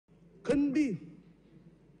Couldn't be.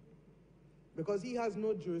 Because he has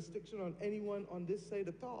no jurisdiction on anyone on this side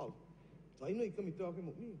at all. So I know he can be talking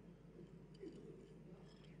about me.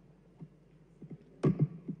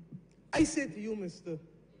 I say to you, Mr.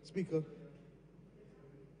 Speaker,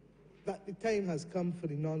 that the time has come for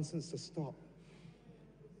the nonsense to stop.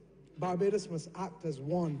 Barbados must act as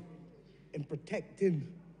one in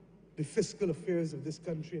protecting the fiscal affairs of this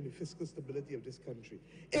country and the fiscal stability of this country.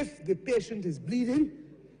 If the patient is bleeding,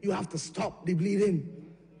 you have to stop the bleeding.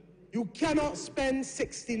 You cannot spend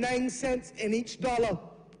 69 cents in each dollar.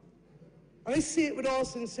 And I say it with all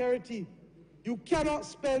sincerity. You cannot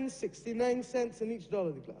spend 69 cents in each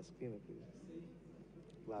dollar. The glass cleaner, please.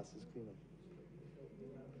 Glass is cleaner.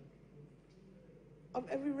 Of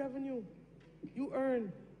every revenue you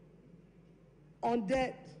earn on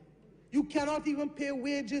debt. You cannot even pay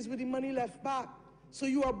wages with the money left back. So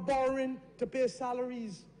you are borrowing to pay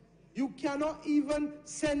salaries. You cannot even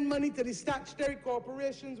send money to the statutory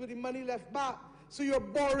corporations with the money left back. So you're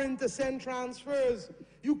borrowing to send transfers.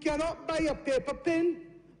 You cannot buy a paper pin,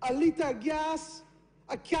 a liter of gas,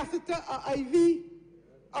 a catheter, an IV,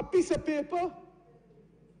 a piece of paper.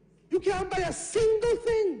 You can't buy a single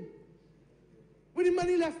thing with the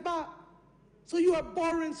money left back. So you are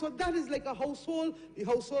borrowing. So that is like a household. The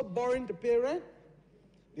household borrowing to pay rent.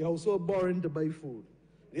 The household borrowing to buy food.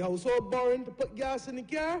 The household borrowing to put gas in the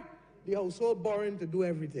car. The household borrowing to do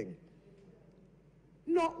everything.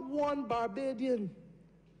 Not one Barbadian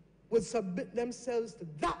would submit themselves to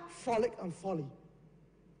that frolic and folly.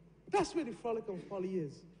 That's where the frolic and folly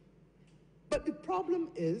is. But the problem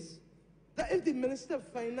is that if the Minister of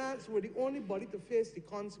Finance were the only body to face the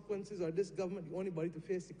consequences, or this government the only body to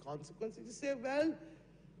face the consequences, you say, well,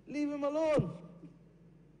 leave him alone.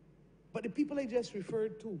 But the people I just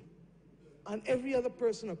referred to, and every other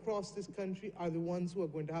person across this country, are the ones who are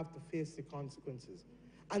going to have to face the consequences.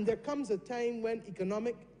 And there comes a time when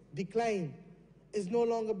economic decline is no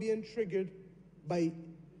longer being triggered by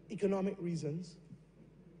economic reasons.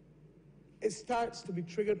 It starts to be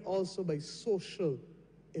triggered also by social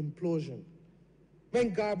implosion.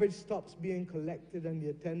 When garbage stops being collected and the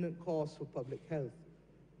attendant costs for public health.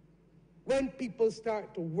 When people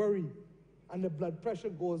start to worry and the blood pressure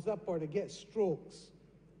goes up or they get strokes.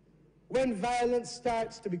 When violence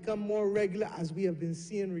starts to become more regular, as we have been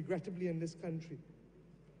seeing regrettably in this country.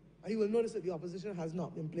 And you will notice that the opposition has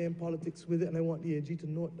not been playing politics with it, and I want the AG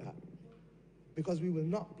to note that. Because we will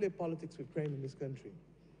not play politics with crime in this country.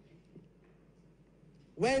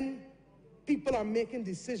 When people are making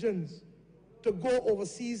decisions to go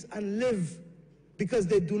overseas and live because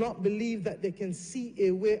they do not believe that they can see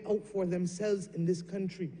a way out for themselves in this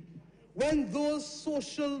country. When those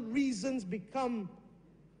social reasons become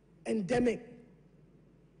endemic,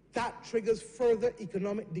 that triggers further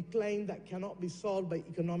economic decline that cannot be solved by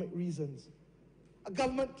economic reasons. A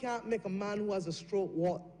government can't make a man who has a stroke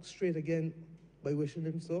walk straight again by wishing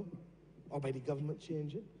him so, or by the government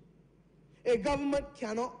changing. A government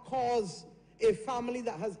cannot cause a family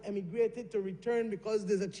that has emigrated to return because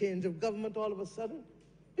there's a change of government all of a sudden,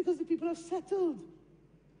 because the people have settled.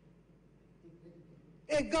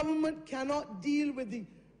 A government cannot deal with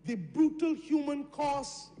the brutal human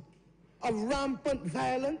costs of rampant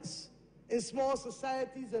violence in small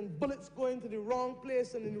societies and bullets going to the wrong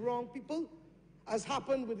place and in the wrong people, as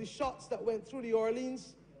happened with the shots that went through the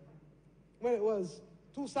Orleans, when it was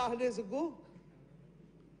 2 Saturdays ago.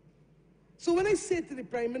 So when I say to the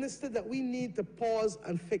Prime Minister that we need to pause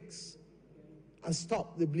and fix and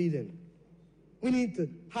stop the bleeding, we need to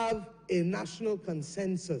have a national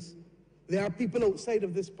consensus. There are people outside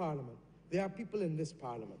of this Parliament. There are people in this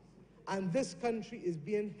Parliament. And this country is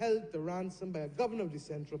being held to ransom by a governor of the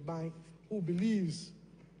central bank who believes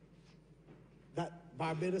that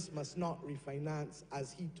Barbados must not refinance,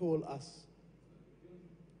 as he told us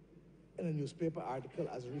in a newspaper article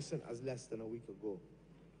as recent as less than a week ago.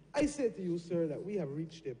 I say to you, sir, that we have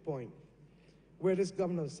reached a point where this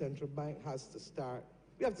governor of the central bank has to start,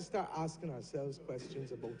 we have to start asking ourselves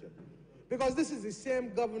questions about it. Because this is the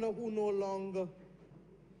same governor who no longer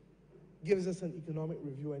gives us an economic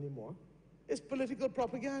review anymore. It's political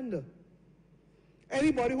propaganda.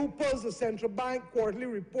 Anybody who pulls the central bank quarterly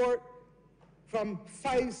report from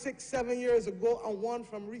 5, 6, 7 years ago and one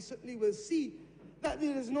from recently will see that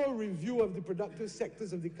there is no review of the productive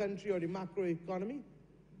sectors of the country or the macroeconomy.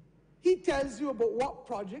 He tells you about what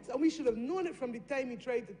projects, and we should have known it from the time he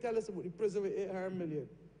tried to tell us about the prison with 800 million.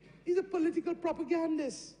 He's a political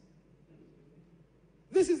propagandist.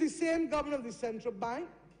 This is the same governor of the central bank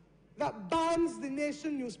that bans the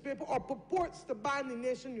Nation newspaper, or purports to ban the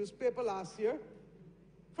Nation newspaper last year,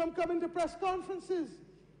 from coming to press conferences.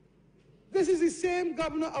 This is the same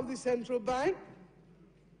governor of the central bank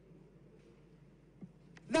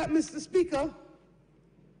that, Mr. Speaker,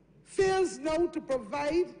 fails now to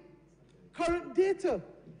provide current data.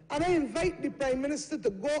 And I invite the Prime Minister to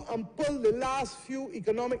go and pull the last few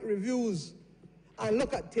economic reviews and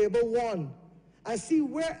look at Table 1 and see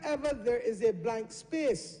wherever there is a blank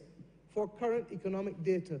space for current economic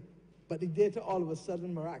data. But the data all of a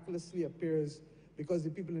sudden miraculously appears because the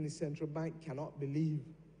people in the central bank cannot believe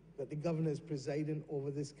that the governor is presiding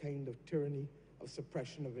over this kind of tyranny of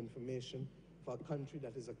suppression of information for a country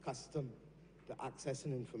that is accustomed to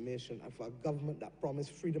accessing information, and for a government that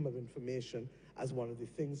promised freedom of information as one of the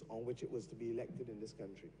things on which it was to be elected in this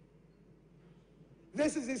country.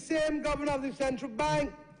 This is the same governor of the central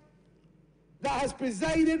bank that has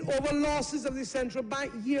presided over losses of the central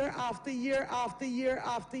bank year after year after year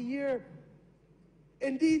after year.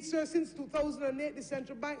 Indeed, sir, since 2008, the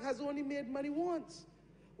central bank has only made money once.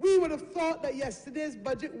 We would have thought that yesterday's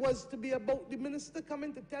budget was to be about the minister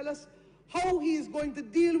coming to tell us how he is going to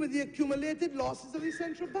deal with the accumulated losses of the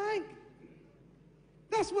central bank.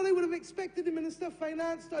 That's what I would have expected the Minister of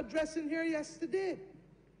Finance to address in here yesterday.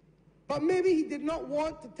 But maybe he did not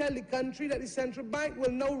want to tell the country that the central bank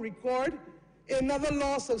will now record another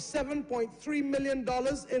loss of $7.3 million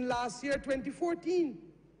in last year, 2014.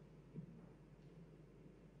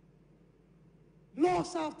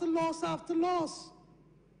 Loss after loss after loss.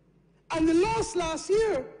 And the loss last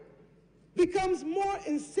year becomes more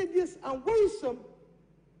insidious and worrisome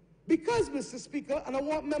because, Mr. Speaker, and I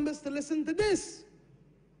want members to listen to this,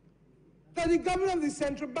 that the governor of the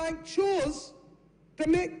central bank chose to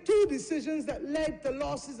make two decisions that led to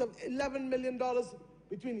losses of $11 million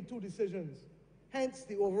between the two decisions. Hence,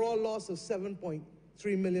 the overall loss of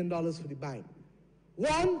 $7.3 million for the bank.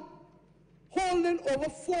 One, holding over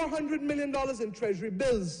 $400 million in treasury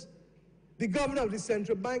bills. The governor of the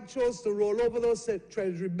central bank chose to roll over those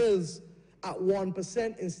treasury bills at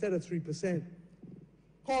 1% instead of 3%,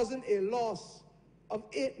 causing a loss of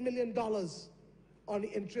 $8 million on the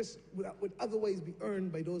interest that would otherwise be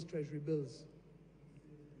earned by those treasury bills.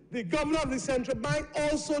 The governor of the central bank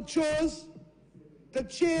also chose to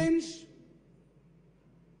change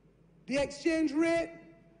the exchange rate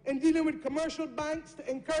in dealing with commercial banks, to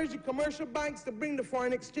encourage the commercial banks to bring the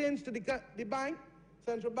foreign exchange to the bank,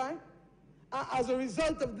 central bank. As a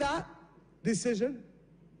result of that decision,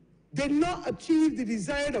 did not achieve the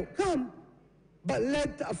desired outcome, but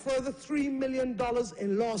led to a further $3 million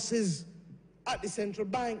in losses at the central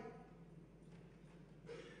bank.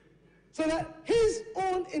 So that his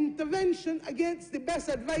own intervention against the best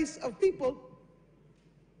advice of people,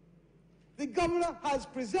 the governor has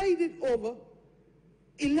presided over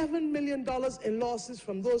 $11 million in losses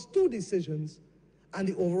from those two decisions, and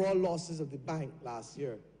the overall losses of the bank last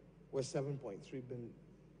year were $7.3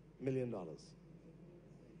 million.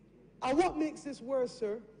 And what makes this worse,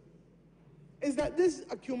 sir, is that these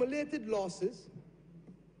accumulated losses,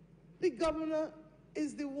 the governor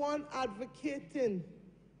is the one advocating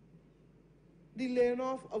the laying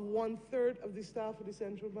off of 1/3 of the staff of the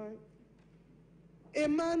central bank. A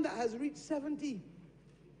man that has reached 70,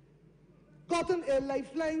 gotten a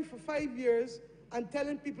lifeline for 5 years, and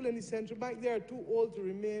telling people in the central bank they are too old to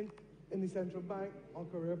remain in the central bank on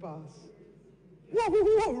career paths. What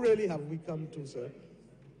really have we come to, sir?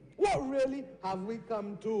 What really have we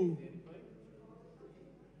come to?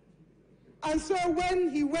 And so when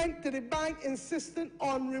he went to the bank insisting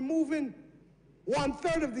on removing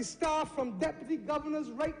 1/3 of the staff from deputy governors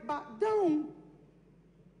right back down,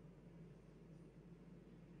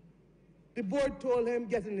 the board told him,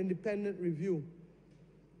 get an independent review.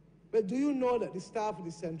 But do you know that the staff of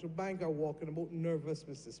the central bank are walking about nervous,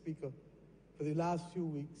 Mr. Speaker, for the last few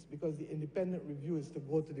weeks because the independent review is to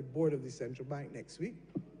go to the board of the central bank next week?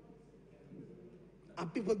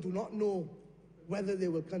 And people do not know whether they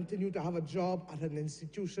will continue to have a job at an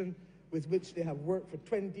institution with which they have worked for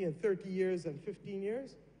 20 and 30 years and 15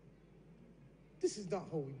 years. This is not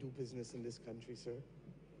how we do business in this country, sir.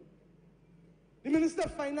 The Minister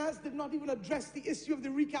of Finance did not even address the issue of the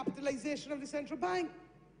recapitalization of the central bank.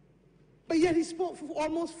 But yet he spoke for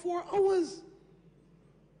almost 4 hours.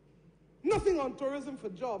 Nothing on tourism for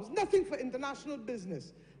jobs, nothing for international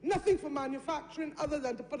business, nothing for manufacturing other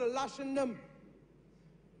than to put a lash on them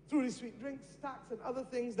through the sweet drinks tax and other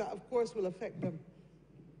things that, of course, will affect them.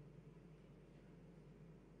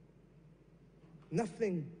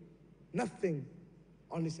 Nothing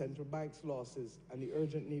on the central bank's losses and the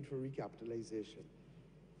urgent need for recapitalization.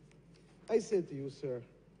 I say to you, sir,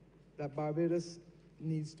 that Barbados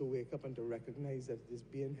needs to wake up and to recognize that it is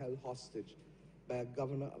being held hostage by a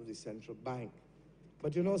governor of the central bank.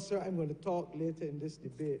 But you know, sir, I'm going to talk later in this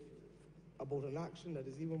debate about an action that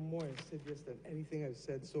is even more insidious than anything I've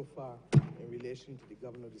said so far in relation to the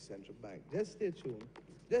governor of the central bank. Just stay tuned.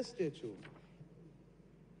 Just stay tuned.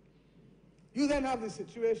 You then have the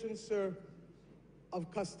situation, sir,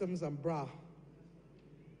 of customs and BRA.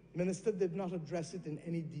 Minister did not address it in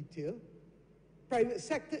any detail. Private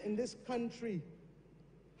sector in this country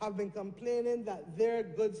have been complaining that their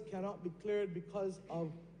goods cannot be cleared because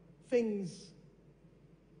of things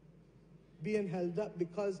being held up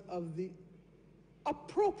because of the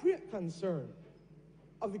appropriate concern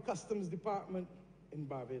of the Customs Department in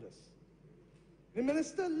Barbados. The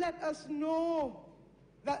minister let us know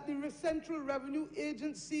that the Central Revenue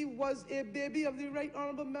Agency was a baby of the Right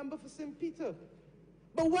Honourable Member for St. Peter.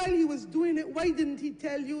 But while he was doing it, why didn't he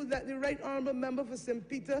tell you that the Right Honourable Member for St.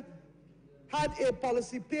 Peter had a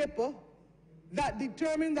policy paper that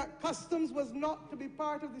determined that customs was not to be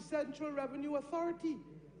part of the Central Revenue Authority,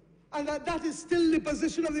 and that that is still the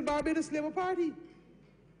position of the Barbados Labour Party?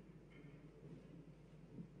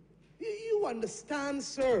 You understand,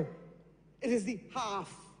 sir, it is the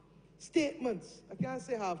half statements, I can't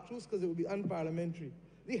say half truths because it would be unparliamentary,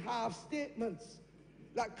 the half statements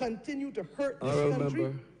that continue to hurt this country.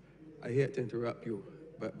 Member, I hate to interrupt you,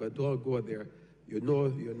 but don't go there. You know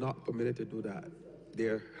you're not permitted to do that.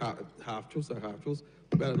 They're half truths are half truths.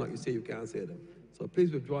 Better not you say you can't say them. So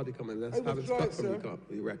please withdraw the comment. Let's have respect from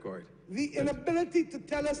the record. The inability to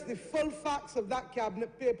tell us the full facts of that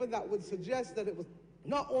cabinet paper that would suggest that it was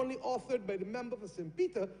not only authored by the member for St.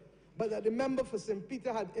 Peter, but that the member for St.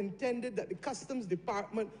 Peter had intended that the Customs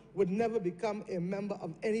Department would never become a member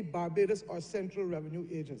of any Barbados or Central Revenue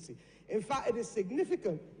Agency. In fact, it is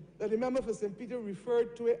significant that the member for St. Peter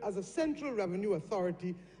referred to it as a Central Revenue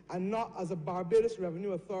Authority and not as a Barbados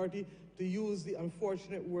Revenue Authority, to use the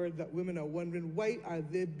unfortunate word that women are wondering, why are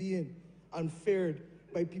they being unfared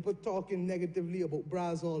by people talking negatively about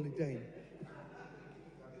bras all the time?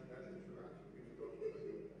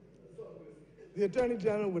 The Attorney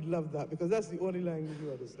General would love that, because that's the only language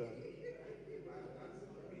you understand.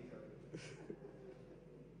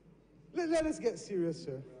 Let us get serious,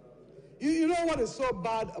 sir. You know what is so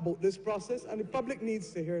bad about this process, and the public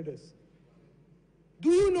needs to hear this.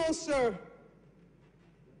 Do you know, sir,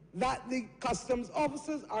 that the customs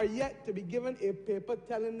officers are yet to be given a paper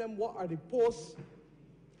telling them what are the posts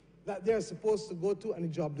that they're supposed to go to and the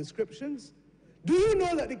job descriptions? Do you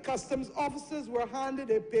know that the customs officers were handed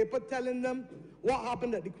a paper telling them what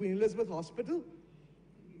happened at the Queen Elizabeth Hospital?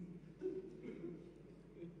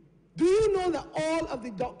 Do you know that all of the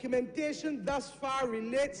documentation thus far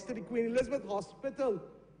relates to the Queen Elizabeth Hospital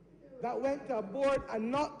that went to a board and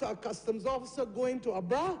not to a customs officer going to a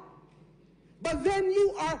BRA? But then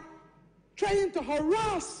you are trying to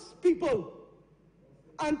harass people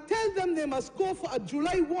and tell them they must go for a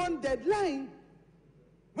July 1 deadline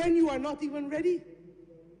when you are not even ready.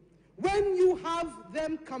 When you have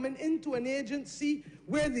them coming into an agency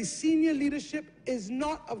where the senior leadership is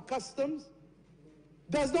not of customs,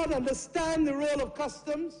 does not understand the role of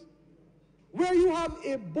customs, where you have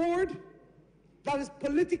a board that is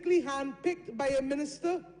politically handpicked by a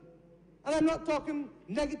minister, and I'm not talking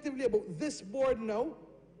negatively about this board now,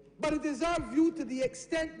 but it is our view, to the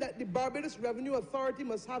extent that the Barbados Revenue Authority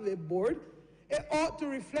must have a board, it ought to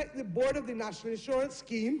reflect the board of the National Insurance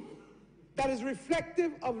Scheme that is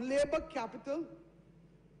reflective of labor capital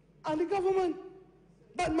and the government,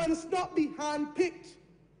 but must not be handpicked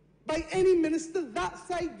by any minister, that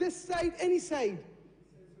side, this side, any side.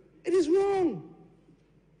 It is wrong,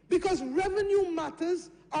 because revenue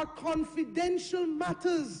matters are confidential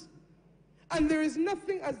matters. And there is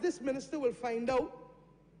nothing, as this minister will find out,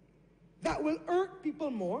 that will irk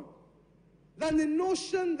people more than the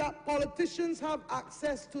notion that politicians have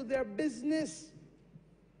access to their business.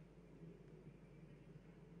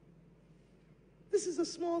 This is a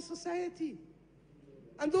small society.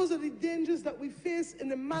 And those are the dangers that we face in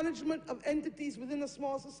the management of entities within a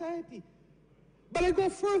small society. But I go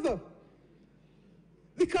further.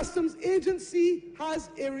 The customs agency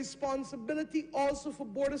has a responsibility also for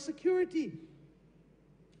border security.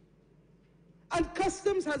 And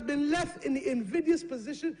customs has been left in the invidious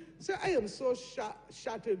position. Sir, I am so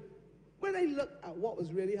shattered when I look at what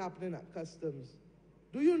was really happening at customs.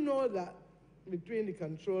 Do you know that between the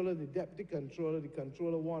controller, the deputy controller, the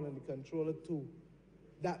controller 1 and the controller 2,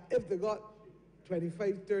 that if they got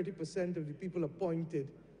 25–30% of the people appointed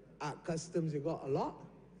at customs, you got a lot?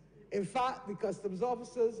 In fact, the customs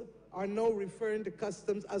officers are now referring to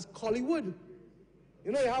customs as Collywood.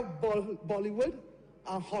 You know, you have Bollywood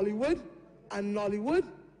and Hollywood and Nollywood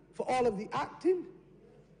for all of the acting.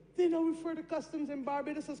 They now refer to customs in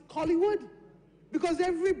Barbados as Collywood. Because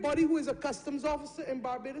everybody who is a customs officer in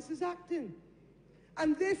Barbados is acting.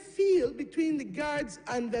 And they feel between the guards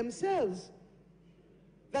and themselves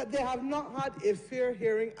that they have not had a fair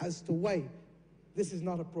hearing as to why this is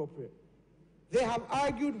not appropriate. They have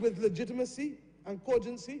argued with legitimacy and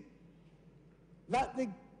cogency that the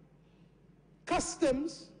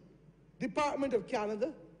Customs Department of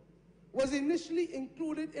Canada was initially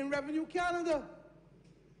included in Revenue Canada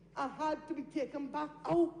and had to be taken back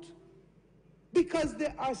out because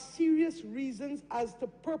there are serious reasons as to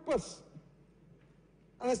purpose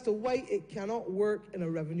and as to why it cannot work in a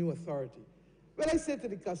revenue authority. When I say to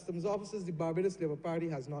the customs officers, the Barbados Labour Party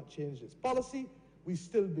has not changed its policy. We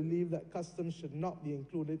still believe that customs should not be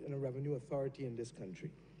included in a revenue authority in this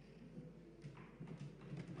country.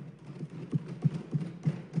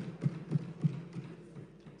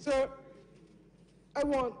 So, I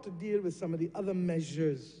want to deal with some of the other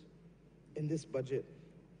measures in this budget.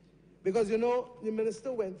 Because, you know, the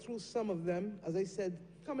minister went through some of them, as I said,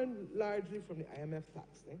 coming largely from the IMF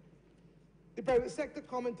tax thing. The private sector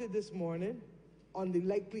commented this morning on the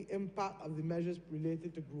likely impact of the measures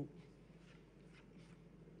related to group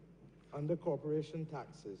under corporation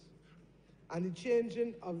taxes and the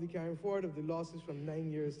changing of the carrying forward of the losses from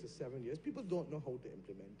 9 years to 7 years. People don't know how to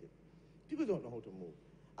implement it. People don't know how to move.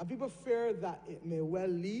 And people fear that it may well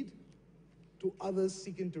lead to others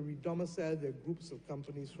seeking to redomicile their groups of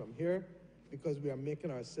companies from here because we are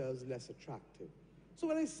making ourselves less attractive. So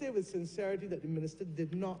when I say with sincerity that the minister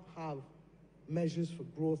did not have measures for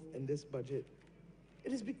growth in this budget,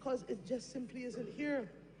 it is because it just simply isn't here.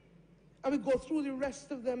 I will go through the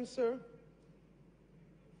rest of them, sir.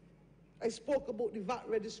 I spoke about the VAT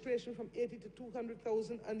registration from 80 to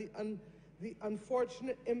 200,000 and the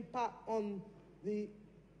unfortunate impact on the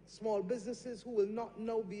small businesses who will not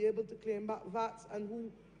now be able to claim back VAT and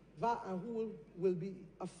who will be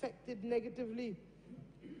affected negatively.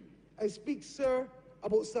 I speak, sir,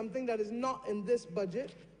 about something that is not in this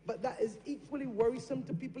budget, but that is equally worrisome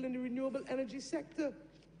to people in the renewable energy sector.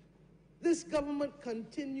 This government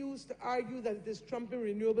continues to argue that it is trumping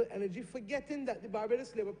renewable energy, forgetting that the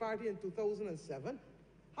Barbados Labour Party in 2007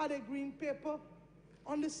 had a green paper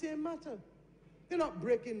on the same matter. They're not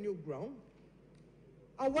breaking new ground.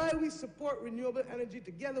 And while we support renewable energy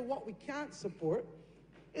together, what we can't support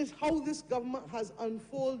is how this government has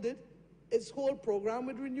unfolded its whole program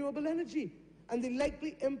with renewable energy and the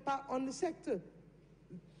likely impact on the sector.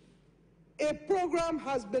 A program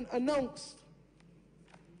has been announced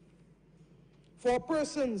for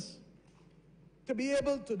persons to be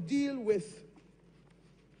able to deal with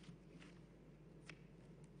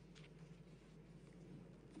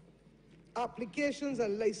applications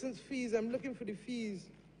and license fees. I'm looking for the fees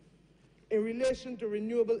in relation to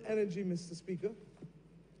renewable energy, Mr. Speaker.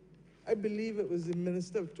 I believe it was the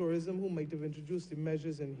Minister of Tourism who might have introduced the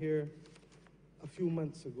measures in here a few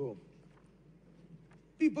months ago.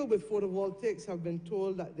 People with photovoltaics have been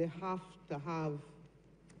told that they have to have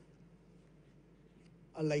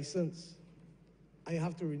a license. I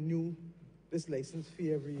have to renew this license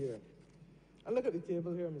fee every year. And look at the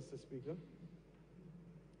table here, Mr. Speaker.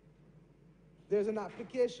 There's an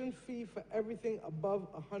application fee for everything above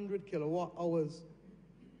 100 kilowatt hours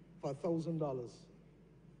for $1,000.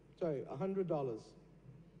 Sorry, $100.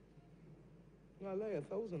 No, I lie,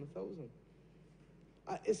 1,000.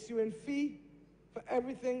 Issuing fee for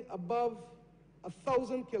everything above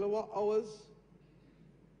 1,000 kilowatt hours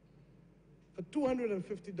for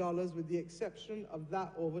 $250, with the exception of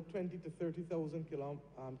that over 20 to 30,000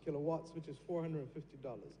 kilowatts, which is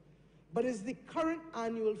 $450. But it's the current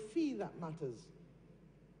annual fee that matters.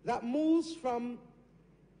 That moves from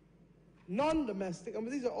non-domestic,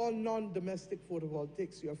 and these are all non-domestic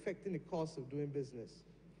photovoltaics, you're affecting the cost of doing business.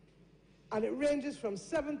 And it ranges from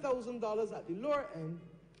 $7,000 at the lower end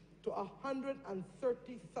to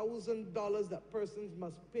 $130,000 that persons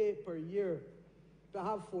must pay per year to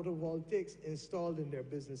have photovoltaics installed in their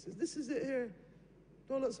businesses. This is it here.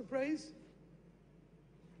 Don't look surprised.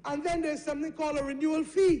 And then there's something called a renewal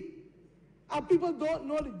fee. And people don't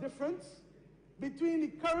know the difference between the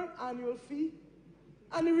current annual fee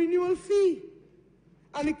and the renewal fee.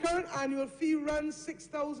 And the current annual fee runs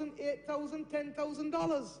 $6,000, $8,000,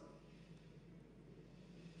 $10,000.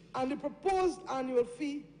 And the proposed annual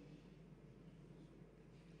fee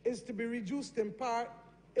is to be reduced in part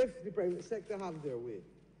if the private sector have their way.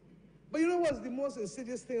 But you know what's the most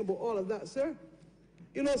insidious thing about all of that, sir?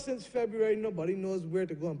 You know, since February, nobody knows where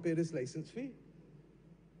to go and pay this license fee.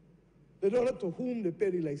 They don't know to whom they pay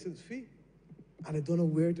the license fee, and they don't know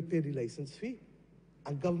where to pay the license fee,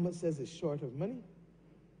 and government says it's short of money.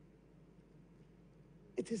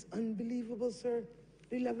 It is unbelievable, sir,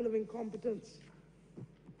 the level of incompetence.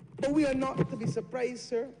 But we are not to be surprised,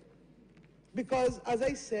 sir, because, as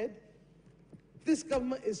I said, this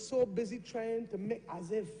government is so busy trying to make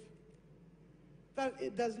as if that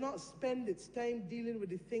it does not spend its time dealing with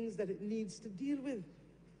the things that it needs to deal with.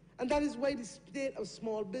 And that is why the state of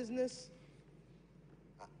small business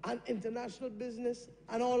and international business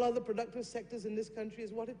and all other productive sectors in this country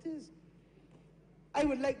is what it is. I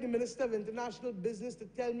would like the Minister of International Business to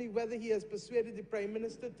tell me whether he has persuaded the Prime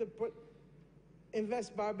Minister to put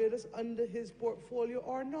Invest Barbados under his portfolio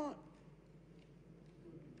or not.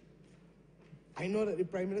 I know that the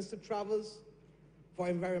Prime Minister travels for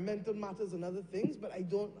environmental matters and other things, but I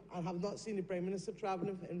have not seen the Prime Minister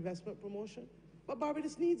traveling for investment promotion. But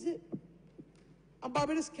Barbados needs it. And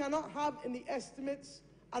Barbados cannot have in the estimates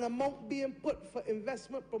an amount being put for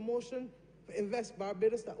investment promotion for Invest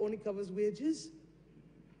Barbados that only covers wages.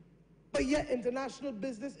 But yet international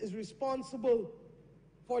business is responsible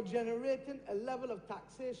for generating a level of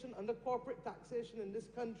taxation under corporate taxation in this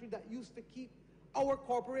country that used to keep our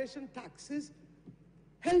corporation taxes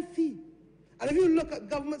healthy. And if you look at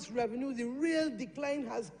government's revenue, the real decline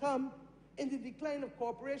has come in the decline of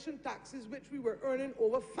corporation taxes, which we were earning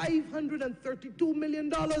over $532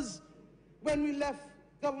 million when we left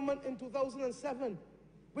government in 2007,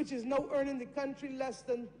 which is now earning the country less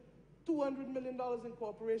than $200 million in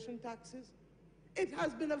corporation taxes. It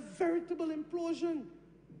has been a veritable implosion.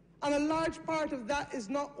 And a large part of that is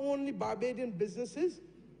not only Barbadian businesses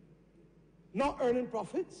not earning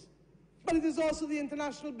profits, but it is also the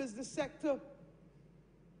international business sector.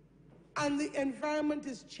 And the environment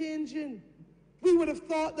is changing. We would have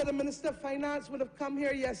thought that a Minister of Finance would have come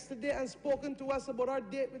here yesterday and spoken to us about our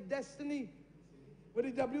date with destiny,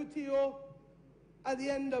 with the WTO at the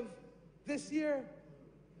end of this year.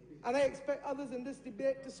 And I expect others in this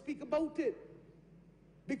debate to speak about it.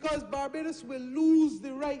 Because Barbados will lose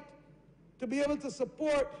the right to be able to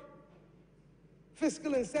support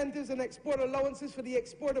fiscal incentives and export allowances for the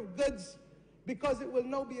export of goods, because it will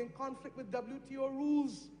now be in conflict with WTO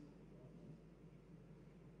rules.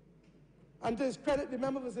 And to his credit, the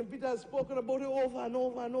member for St. Peter has spoken about it over and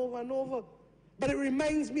over and over and over. But it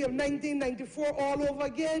reminds me of 1994 all over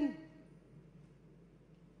again.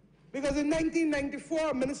 Because in 1994,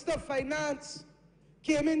 a Minister of Finance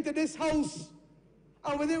came into this House,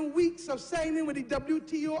 and within weeks of signing with the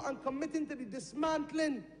WTO and committing to the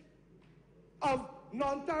dismantling of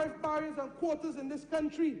non-tariff barriers and quotas in this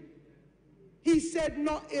country, he said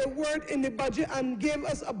not a word in the budget and gave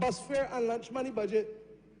us a bus fare and lunch money budget,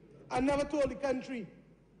 and never told the country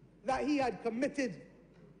that he had committed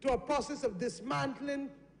to a process of dismantling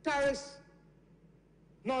tariffs,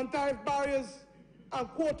 non-tariff barriers, and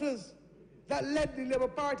quotas that led the Labour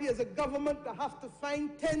Party as a government to have to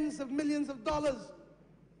find tens of millions of dollars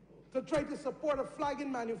to try to support a flagging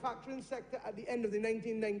manufacturing sector at the end of the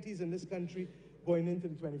 1990s in this country, going into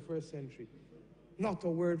the 21st century. Not a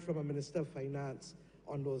word from a Minister of Finance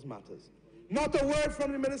on those matters. Not a word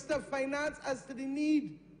from the Minister of Finance as to the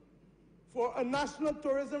need for a national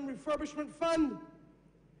tourism refurbishment fund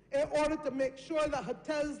in order to make sure that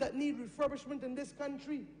hotels that need refurbishment in this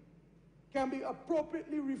country can be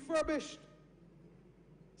appropriately refurbished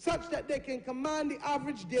such that they can command the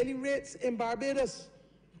average daily rates in Barbados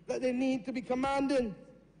that they need to be commanding.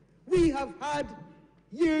 We have had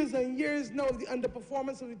years and years now of the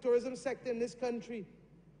underperformance of the tourism sector in this country.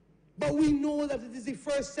 But we know that it is the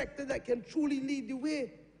first sector that can truly lead the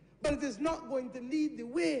way. But it is not going to lead the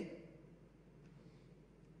way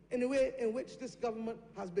in the way in which this government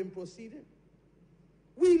has been proceeding.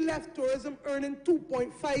 We left tourism earning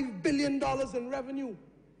 $2.5 billion in revenue.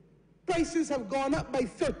 Prices have gone up by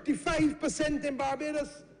 35% in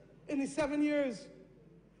Barbados in the 7 years.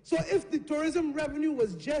 So if the tourism revenue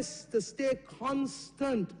was just to stay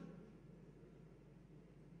constant,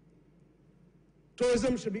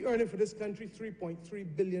 tourism should be earning for this country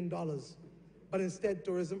 $3.3 billion. But instead,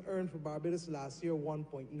 tourism earned for Barbados last year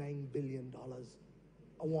 $1.9 billion.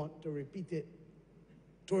 I want to repeat it.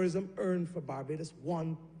 Tourism earned for Barbados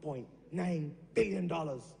 $1.9 billion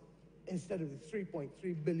instead of the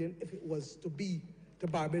 $3.3 billion if it was to be to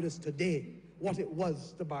Barbados today what it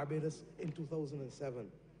was to Barbados in 2007.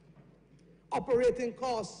 Operating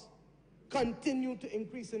costs continue to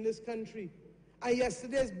increase in this country, and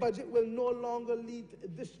yesterday's budget will no longer lead to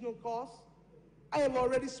additional costs. I have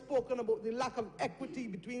already spoken about the lack of equity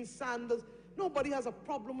between Sanders. Nobody has a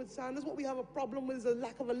problem with Sanders. What we have a problem with is a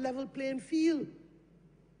lack of a level playing field.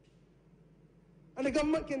 And the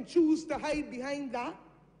government can choose to hide behind that,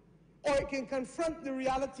 or it can confront the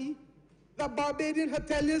reality that Barbadian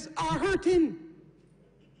hoteliers are hurting.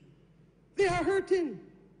 They are hurting.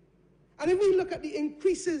 And if we look at the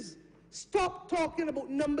increases Stop talking about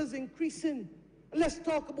numbers increasing. Let's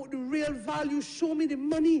talk about the real value. Show me the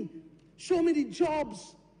money. Show me the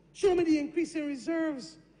jobs. Show me the increase in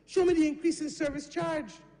reserves. Show me the increase in service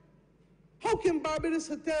charge. How can Barbados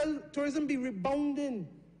hotel tourism be rebounding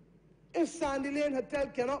if Sandy Lane Hotel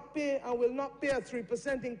cannot pay and will not pay a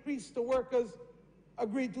 3% increase to workers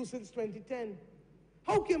agreed to since 2010?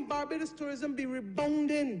 How can Barbados tourism be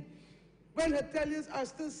rebounding when hoteliers are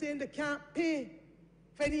still saying they can't pay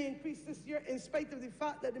for any increase this year, in spite of the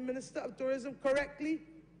fact that the Minister of Tourism correctly,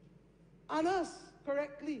 and us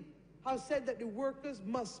correctly, have said that the workers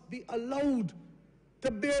must be allowed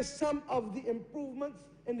to bear some of the improvements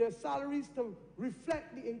in their salaries to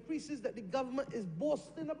reflect the increases that the government is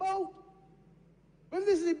boasting about? When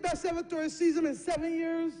this is the best ever tourist season in 7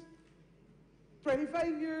 years,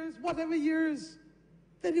 25 years, whatever years,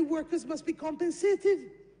 then the workers must be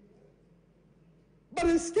compensated. But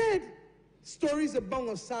instead, stories abound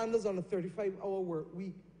of sandals on a 35-hour work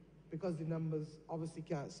week because the numbers obviously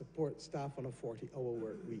can't support staff on a 40-hour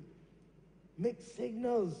work week. Mixed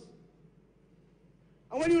signals.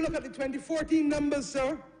 And when you look at the 2014 numbers,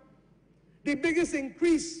 sir, the biggest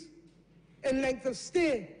increase in length of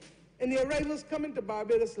stay in the arrivals coming to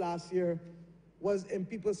Barbados last year was in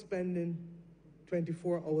people spending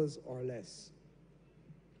 24 hours or less.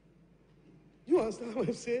 You understand what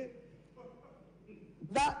I'm saying?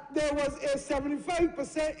 That there was a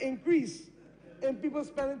 75% increase in people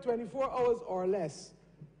spending 24 hours or less.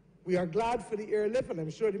 We are glad for the airlift, and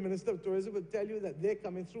I'm sure the Minister of Tourism will tell you that they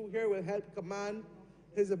coming through here will help command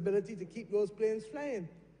his ability to keep those planes flying.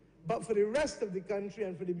 But for the rest of the country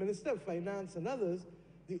and for the Minister of Finance and others,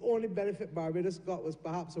 the only benefit Barbados got was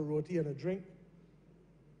perhaps a roti and a drink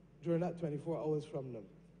during that 24 hours from them.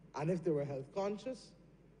 And if they were health conscious,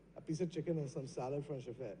 a piece of chicken and some salad from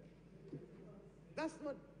Chefette. That's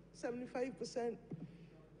what 75%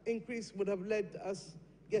 increase would have led to us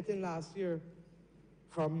getting last year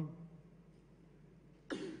from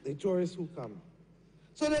the tourists who come.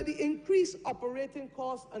 So that the increased operating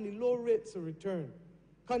costs and the low rates of return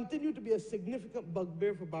continue to be a significant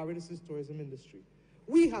bugbear for Barbados' tourism industry.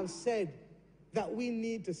 We have said that we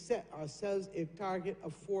need to set ourselves a target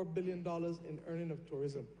of $4 billion in earning of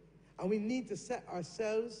tourism. And we need to set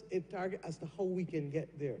ourselves a target as to how we can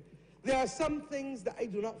get there. There are some things that I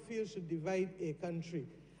do not feel should divide a country.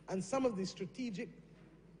 And some of the strategic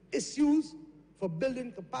issues for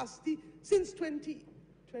building capacity, since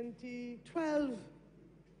 2012,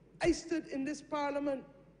 I stood in this parliament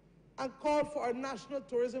and called for a national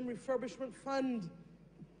tourism refurbishment fund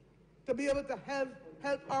to be able to help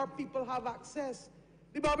our people have access.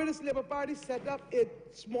 The Barbados Labour Party set up a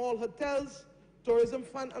small hotels tourism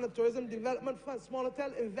fund and a tourism development fund, small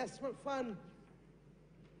hotel investment fund,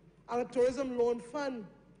 and a tourism loan fund.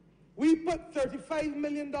 We put $35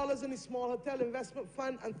 million in the small hotel investment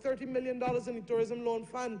fund and $30 million in the tourism loan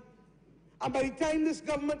fund. And by the time this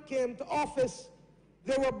government came to office,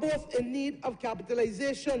 they were both in need of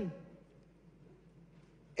capitalization.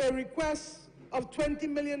 A request of $20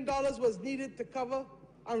 million was needed to cover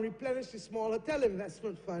and replenish the small hotel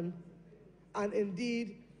investment fund, and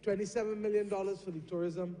indeed $27 million for the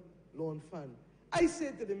tourism loan fund. I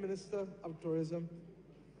say to the Minister of Tourism,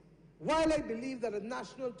 while I believe that a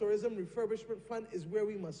national tourism refurbishment fund is where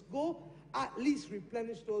we must go, at least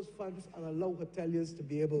replenish those funds and allow hoteliers to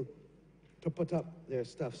be able to put up their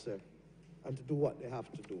stuff, sir, and to do what they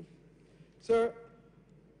have to do. Sir,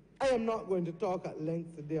 I am not going to talk at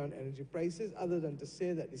length today on energy prices, other than to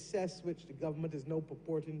say that the cess which the government is now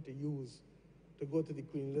purporting to use to go to the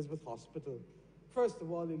Queen Elizabeth Hospital, first of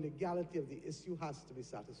all, the legality of the issue has to be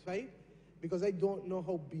satisfied, because I don't know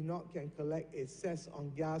how BNOC can collect a cess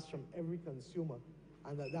on gas from every consumer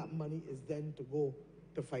and that money is then to go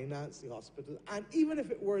to finance the hospital. And even if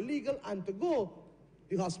it were legal and to go,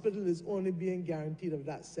 the hospital is only being guaranteed of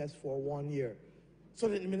that cess for 1 year. So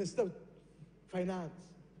that the Minister of Finance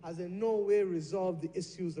has in no way resolved the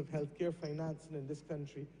issues of healthcare financing in this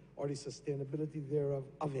country or the sustainability thereof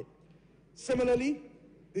of it. Similarly,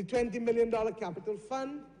 the $20 million capital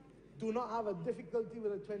fund, do not have a difficulty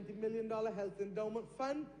with a $20 million health endowment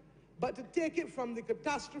fund, but to take it from the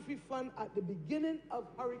catastrophe fund at the beginning of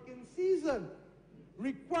hurricane season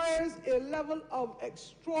requires a level of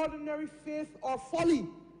extraordinary faith or folly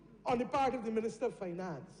on the part of the Minister of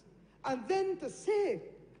Finance. And then to say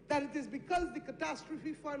that it is because the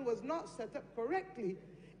catastrophe fund was not set up correctly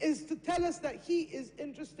is to tell us that he is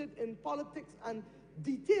interested in politics and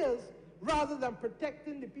details rather than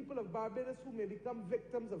protecting the people of Barbados who may become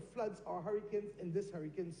victims of floods or hurricanes in this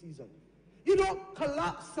hurricane season. You don't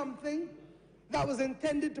collapse something that was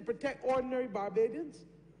intended to protect ordinary Barbadians.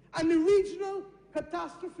 And the regional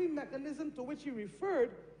catastrophe mechanism to which he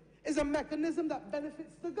referred is a mechanism that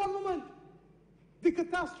benefits the government. The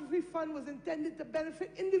catastrophe fund was intended to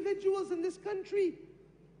benefit individuals in this country.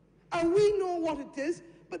 And we know what it is,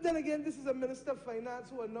 but then again, this is a Minister of Finance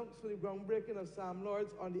who announced for the groundbreaking of Sam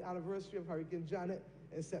Lords on the anniversary of Hurricane Janet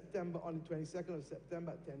in September, on the 22nd of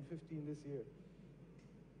September at 10:15 this year.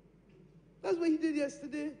 That's what he did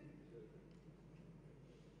yesterday.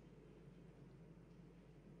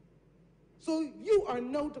 So you are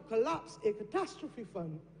now to collapse a catastrophe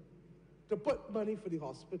fund to put money for the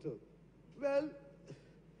hospital. Well,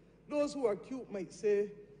 those who are cute might say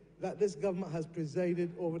that this government has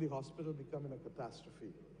presided over the hospital becoming a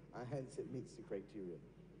catastrophe, and hence it meets the criteria.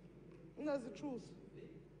 And that's the truth.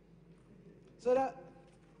 So that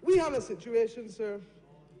we have a situation, sir,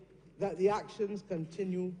 that the actions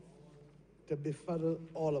continue to befuddle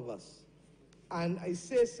all of us. And I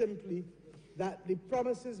say simply that the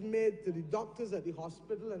promises made to the doctors at the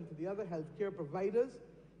hospital and to the other healthcare providers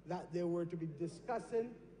that they were to be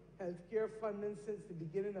discussing healthcare funding since the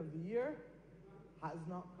beginning of the year has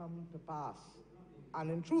not come to pass.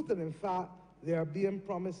 And in truth and in fact, they are being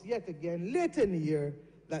promised yet again later in the year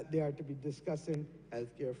that they are to be discussing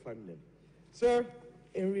healthcare funding. Sir,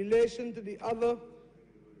 in relation to the other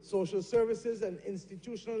social services and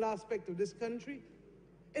institutional aspect of this country,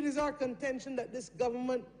 it is our contention that this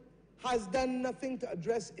government has done nothing to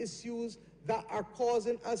address issues that are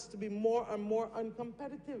causing us to be more and more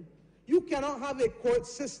uncompetitive. You cannot have a court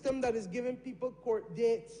system that is giving people court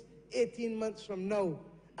dates 18 months from now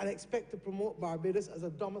and expect to promote Barbados as a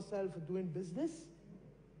domicile for doing business.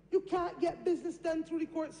 You can't get business done through the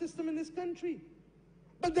court system in this country.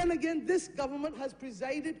 But then again, this government has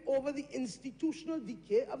presided over the institutional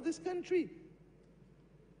decay of this country,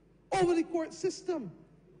 over the court system,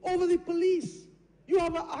 over the police. You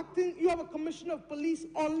have a commissioner of police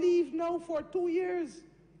on leave now for 2 years.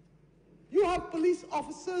 You have police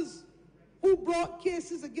officers who brought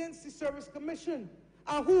cases against the Service Commission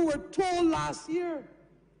and who were told last year,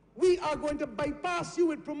 we are going to bypass you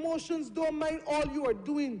with promotions, don't mind, all you are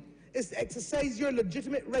doing is to exercise your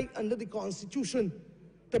legitimate right under the Constitution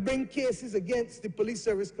to bring cases against the Police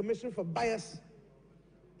Service Commission for bias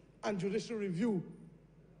and judicial review,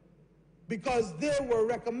 because they were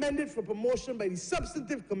recommended for promotion by the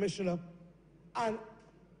substantive commissioner, and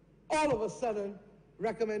all of a sudden,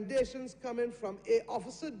 recommendations coming from an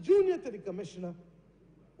officer junior to the commissioner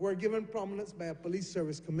were given prominence by a police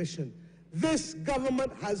service commission. This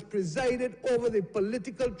government has presided over the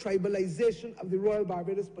political tribalization of the Royal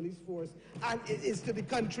Barbados Police Force, and it is to the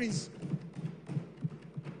country's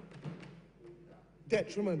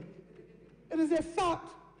detriment. It is a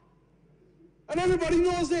fact, and everybody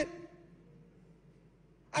knows it.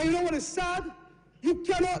 And you know what is sad? You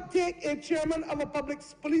cannot take a chairman of a public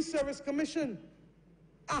police service commission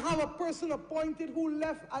and have a person appointed who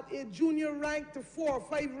left at a junior rank to 4 or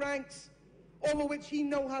 5 ranks over which he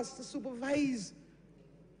now has to supervise,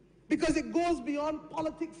 because it goes beyond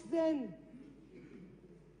politics then.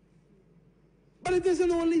 But it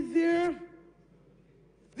isn't only there.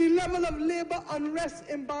 The level of labor unrest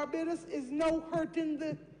in Barbados is now hurting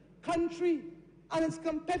the country and its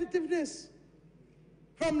competitiveness.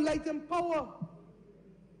 From Light and Power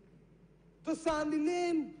to Sandy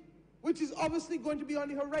Lane, which is obviously going to be on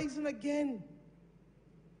the horizon again,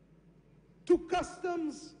 to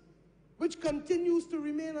Customs, which continues to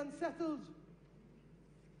remain unsettled,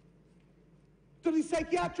 to the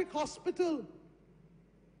psychiatric hospital,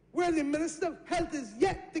 where the Minister of Health is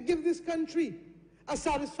yet to give this country a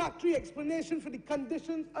satisfactory explanation for the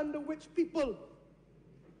conditions under which people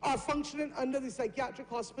are functioning under the psychiatric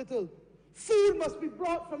hospital. Food must be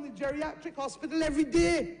brought from the geriatric hospital every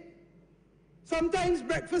day. Sometimes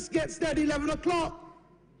breakfast gets there at 11 o'clock.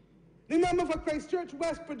 The member for Christchurch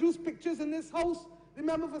West produced pictures in this house. The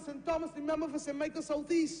member for St. Thomas, the member for St. Michael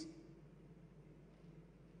Southeast.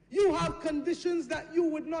 You have conditions that you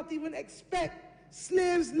would not even expect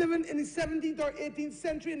slaves living in the 17th or 18th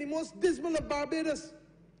century in the most dismal of Barbados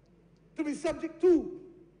to be subject to.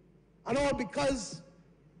 And all because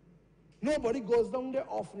nobody goes down there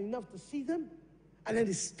often enough to see them, and then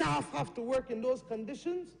the staff have to work in those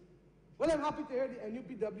conditions. Well, I'm happy to hear the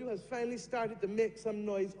NUPW has finally started to make some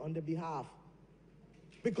noise on their behalf,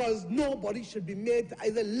 because nobody should be made to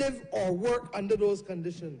either live or work under those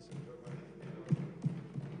conditions.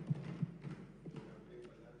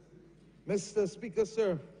 Mr. Speaker,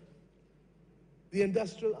 sir, the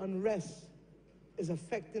industrial unrest is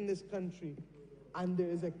affecting this country, and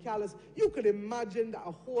there is a callous. You could imagine that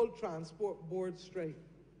a whole transport board strike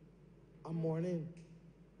a morning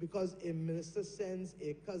because a minister sends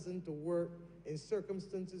a cousin to work in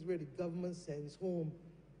circumstances where the government sends home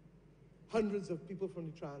hundreds of people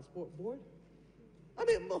from the transport board? I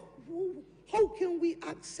mean, how can we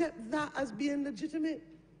accept that as being legitimate?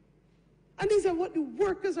 And these are what the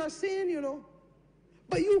workers are saying, you know.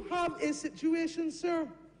 But you have a situation, sir.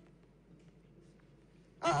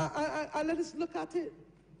 Let us look at it.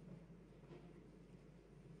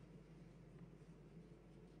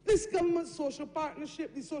 This government social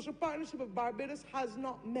partnership, the social partnership of Barbados, has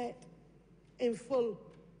not met in full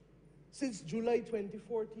since July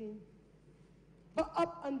 2014. But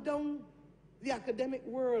up and down the academic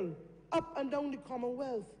world, up and down the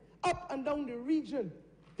Commonwealth, up and down the region,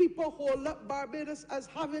 people hold up Barbados as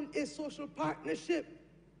having a social partnership,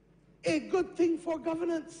 a good thing for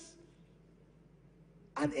governance.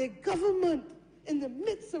 And a government in the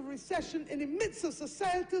midst of recession, in the midst of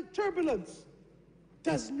societal turbulence,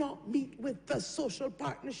 does not meet with the social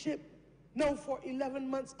partnership now for 11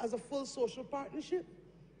 months as a full social partnership.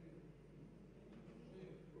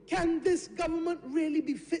 Can this government really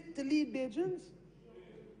be fit to lead Bajans?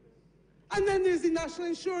 And then there's the national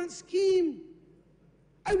insurance scheme.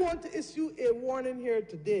 I want to issue a warning here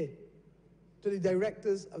today to the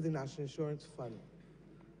directors of the National Insurance Fund,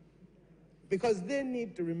 because they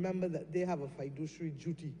need to remember that they have a fiduciary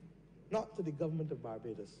duty, not to the government of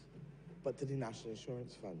Barbados, but to the National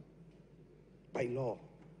Insurance Fund, by law.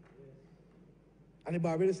 And the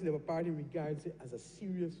Barbados Labour Party regards it as a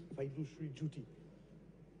serious fiduciary duty.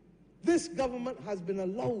 This government has been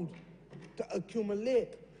allowed to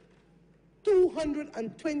accumulate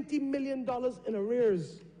 $220 million in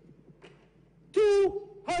arrears.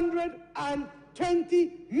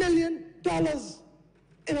 $220 million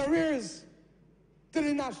in arrears to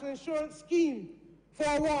the National Insurance Scheme.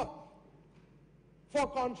 For what? For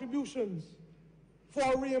contributions,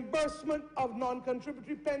 for reimbursement of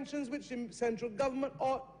non-contributory pensions, which the central government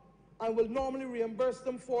ought and will normally reimburse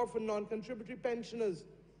them for non-contributory pensioners,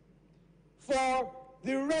 for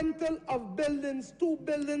the rental of buildings, 2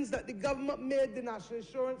 buildings that the government made the National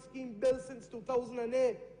Insurance Scheme build since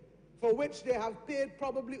 2008, for which they have paid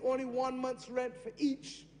probably only 1 month's rent for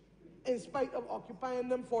each, in spite of occupying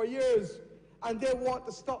them for years. And they want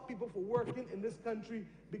to stop people from working in this country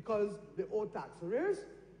because they owe tax arrears,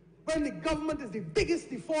 when the government is the biggest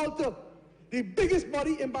defaulter, the biggest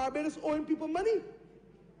body in Barbados owing people money.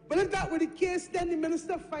 But if that were the case, then the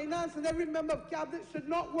Minister of Finance and every member of Cabinet should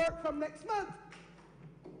not work from next month.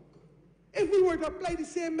 If we were to apply the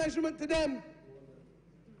same measurement to them.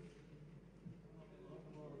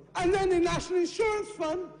 And then the National Insurance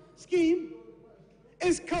Fund scheme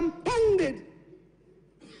is compounded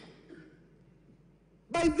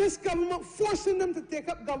by this government forcing them to take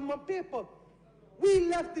up government paper. We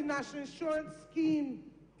left the National Insurance Scheme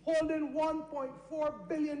holding $1.4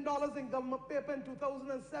 billion in government paper in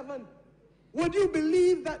 2007. Would you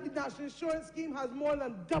believe that the National Insurance Scheme has more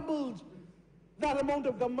than doubled that amount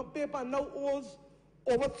of government paper and now owes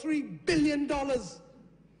over $3 billion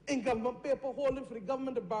in government paper holding for the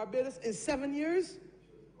government of Barbados in 7 years?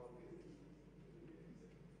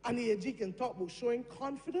 And the AG can talk about showing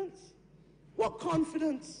confidence? What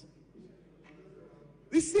confidence?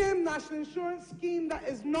 The same National Insurance Scheme that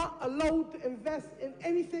is not allowed to invest in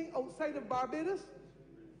anything outside of Barbados.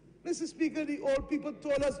 Mr. Speaker, the old people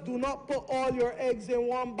told us, do not put all your eggs in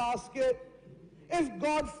one basket. If,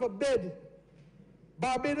 God forbid,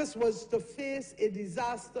 Barbados was to face a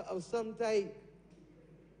disaster of some type,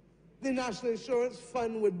 the National Insurance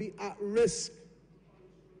Fund would be at risk,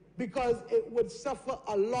 because it would suffer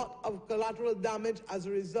a lot of collateral damage as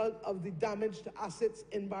a result of the damage to assets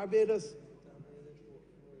in Barbados.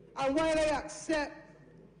 And while I accept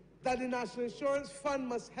that the National Insurance Fund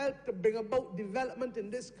must help to bring about development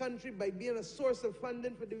in this country by being a source of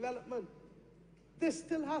funding for development, there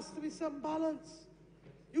still has to be some balance.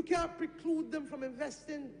 You can't preclude them from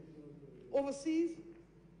investing overseas.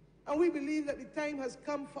 And we believe that the time has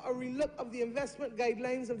come for a relook of the investment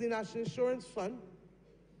guidelines of the National Insurance Fund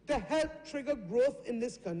to help trigger growth in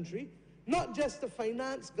this country, not just to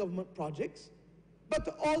finance government projects, but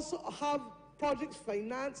to also have projects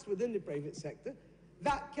financed within the private sector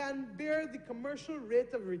that can bear the commercial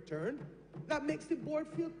rate of return that makes the board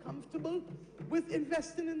feel comfortable with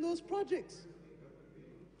investing in those projects.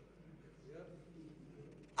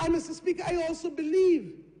 And Mr. Speaker, I also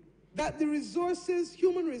believe that the resources,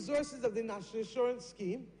 human resources of the National Insurance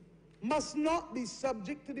Scheme must not be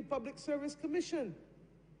subject to the Public Service Commission.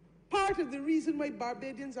 Part of the reason why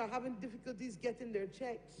Barbadians are having difficulties getting their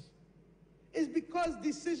checks is because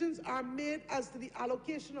decisions are made as to the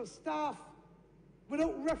allocation of staff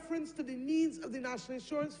without reference to the needs of the National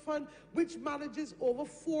Insurance Fund, which manages over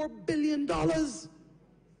 $4 billion.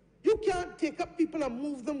 You can't take up people and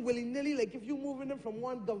move them willy-nilly like if you're moving them from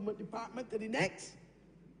one government department to the next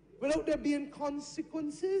without there being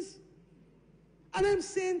consequences. And I'm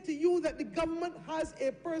saying to you that the government has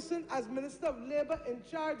a person as Minister of Labor in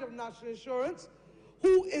charge of National Insurance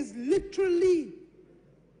who is literally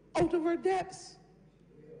out of her depths.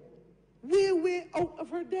 Way out of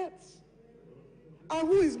her depths. And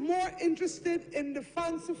who is more interested in the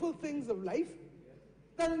fanciful things of life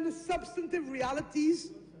than in the substantive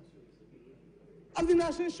realities of the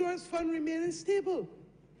National Insurance Fund remaining stable.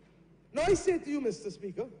 Now I say to you, Mr.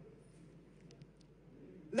 Speaker,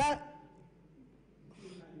 that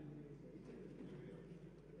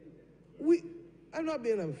I'm not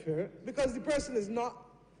being unfair, because the person is not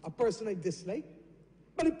a person I dislike,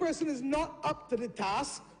 but the person is not up to the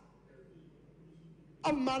task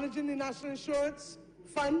of managing the National Insurance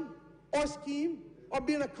Fund or scheme or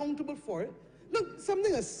being accountable for it. Look,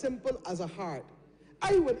 something as simple as a heart.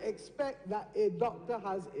 I would expect that a doctor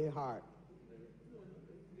has a heart.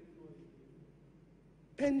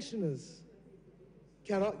 Pensioners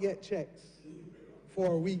cannot get checks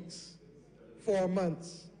for weeks, 4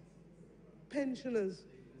 months. Pensioners.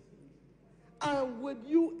 And would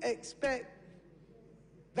you expect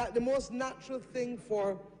that the most natural thing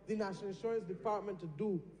for the National Insurance Department to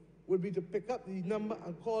do would be to pick up the number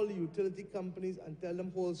and call the utility companies and tell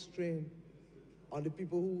them hold strain on the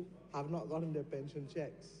people who have not gotten their pension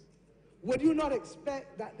checks? Would you not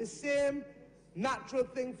expect that the same natural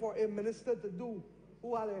thing for a minister to do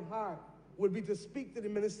who had a heart would be to speak to the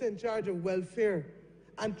minister in charge of welfare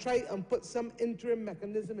and try and put some interim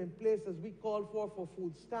mechanism in place, as we call for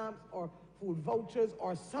food stamps or food vouchers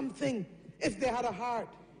or something, if they had a heart?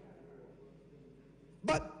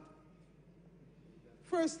 But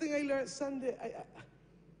first thing I learned Sunday,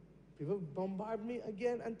 people bombard me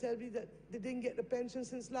again and tell me that they didn't get the pension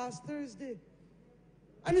since last Thursday.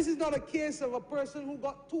 And this is not a case of a person who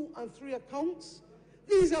got 2 and 3 accounts.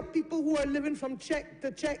 These are people who are living from check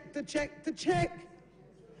to check to check to check.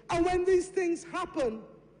 And when these things happen,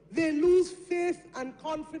 they lose faith and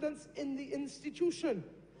confidence in the institution.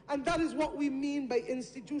 And that is what we mean by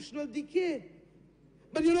institutional decay.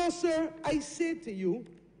 But you know, sir, I say to you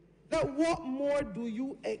that what more do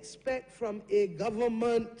you expect from a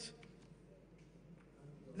government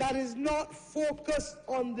that is not focused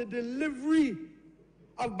on the delivery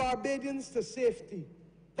of Barbadians to safety,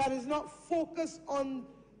 that is not focused on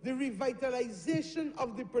the revitalization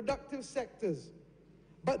of the productive sectors,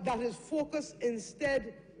 but that is focused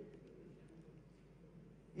instead,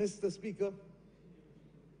 Mr. Speaker,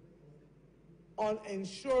 on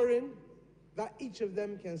ensuring that each of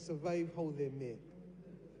them can survive how they may,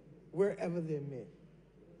 wherever they may.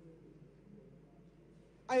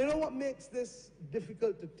 And you know what makes this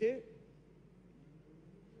difficult to take?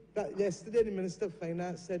 That yesterday the Minister of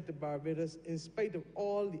Finance said to Barbados, in spite of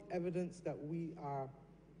all the evidence that we are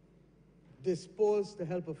disposed to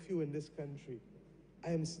help a few in this country,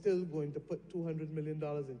 I am still going to put $200 million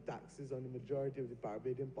in taxes on the majority of the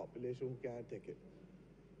Barbadian population who can't take it.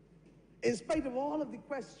 In spite of all of the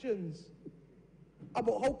questions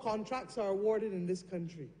about how contracts are awarded in this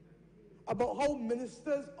country, about how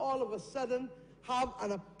ministers all of a sudden have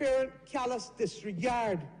an apparent callous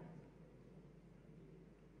disregard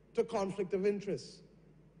to conflict of interest.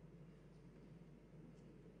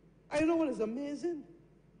 I know what is amazing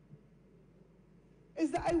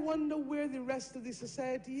is that I wonder where the rest of the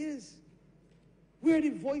society is. Where are the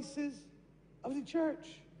voices of the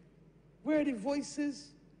church? Where are the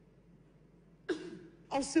voices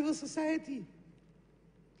of civil society?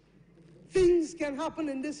 Things can happen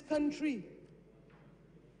in this country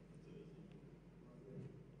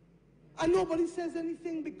and nobody says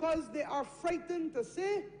anything because they are frightened to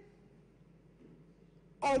say,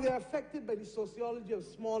 or they're affected by the sociology of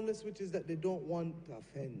smallness, which is that they don't want to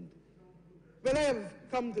offend. Well, I have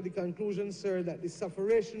come to the conclusion, sir, that the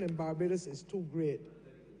sufferation in Barbados is too great,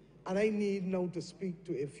 and I need now to speak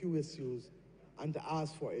to a few issues and to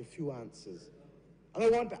ask for a few answers. And I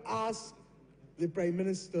want to ask the Prime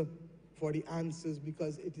Minister for the answers,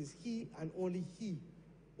 because it is he and only he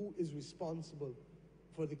who is responsible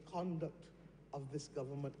for the conduct of this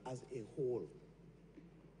government as a whole.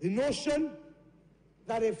 The notion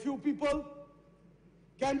that a few people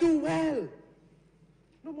can do well,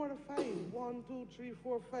 no more than 5, 1, 2, 3,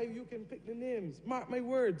 4, 5, you can pick the names. Mark my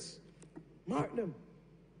words, mark them.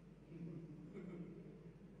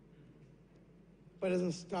 But it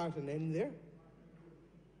doesn't start and end there.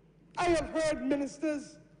 I have heard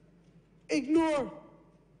ministers ignore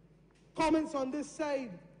comments on this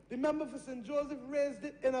side. The member for St. Joseph raised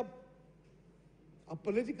it in a a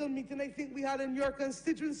political meeting I think we had in your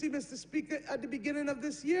constituency, Mr. Speaker, at the beginning of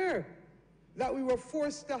this year, that we were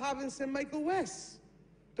forced to have in St. Michael West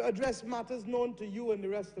to address matters known to you and the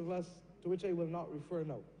rest of us, to which I will not refer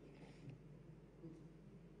now.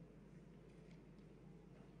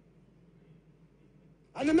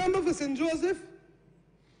 And the member for St. Joseph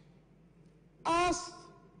asked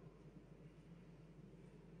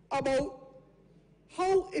about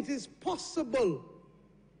how it is possible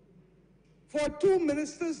for two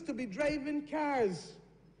ministers to be driving cars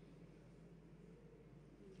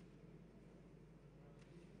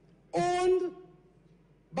owned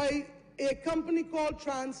by a company called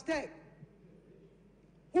Transtech,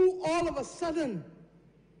 who all of a sudden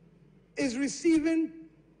is receiving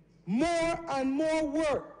more and more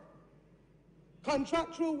work,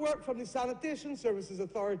 contractual work from the Sanitation Services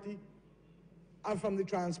Authority and from the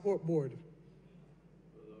Transport Board.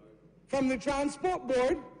 From the Transport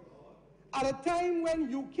Board, at a time when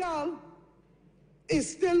UCAL is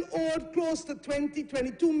still owed close to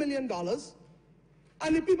 $22 million,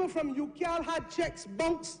 and the people from UCAL had checks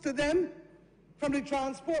bounced to them from the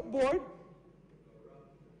Transport Board.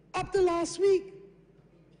 Up to last week,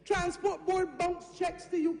 Transport Board bounced checks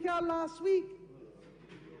to UCAL last week.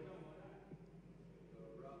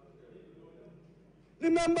 The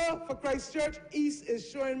member for Christchurch East is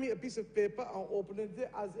showing me a piece of paper and opening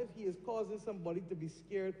it as if he is causing somebody to be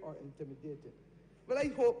scared or intimidated. Well,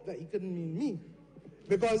 I hope that he couldn't mean me,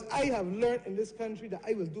 because I have learned in this country that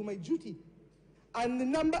I will do my duty. And the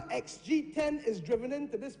number XG10 is driven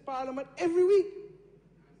into this parliament every week.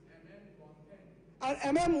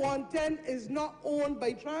 And MM110 is not owned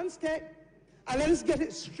by Transtech. And let us get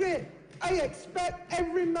it straight. I expect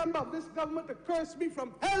every member of this government to curse me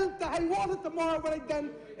from hell to high water tomorrow when I'm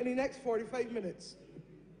done in the next 45 minutes.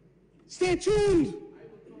 Stay tuned.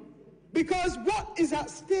 Because what is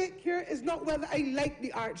at stake here is not whether I like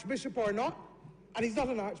the Archbishop or not. And he's not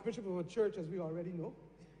an Archbishop of a church, as we already know.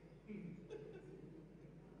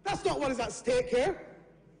 That's not what is at stake here.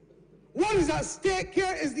 What is at stake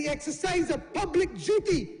here is the exercise of public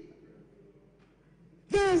duty.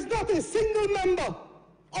 There is not a single member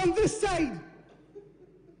on this side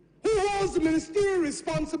who holds the ministerial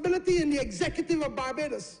responsibility in the executive of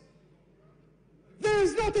Barbados. There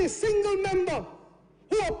is not a single member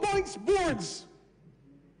who appoints boards.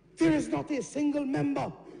 There is not a single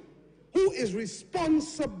member who is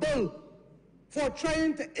responsible for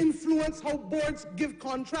trying to influence how boards give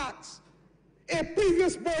contracts. A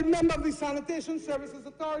previous board member of the Sanitation Services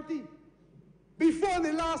Authority, before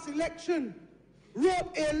the last election,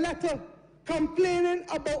 wrote a letter complaining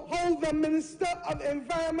about how the Minister of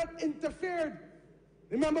Environment interfered.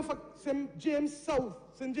 The member for St. James South,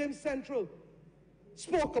 St. James Central,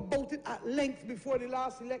 spoke about it at length before the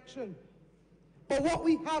last election. But what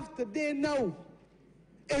we have today now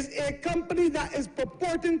is a company that is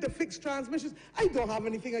purporting to fix transmissions. I don't have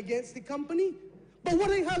anything against the company, but what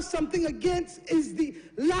I have something against is the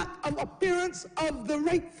lack of appearance of the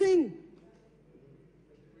right thing.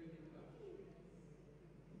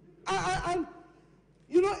 And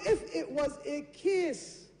you know, if it was a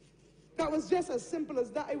case that was just as simple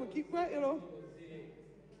as that, I would keep quiet, you know.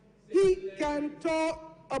 He can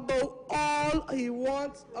talk about all he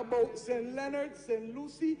wants about St. Leonard, St.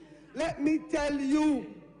 Lucie. Let me tell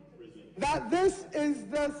you that this is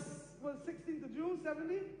the 16th of June,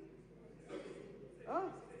 17th? Huh?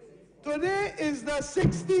 Today is the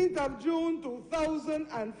 16th of June,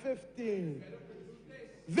 2015.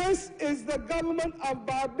 This is the government of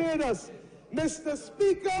Barbados. Mr.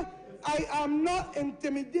 Speaker, I am not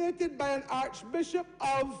intimidated by an Archbishop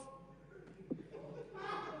of...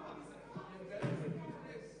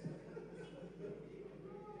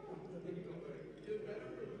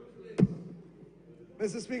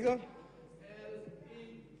 Mr. Speaker.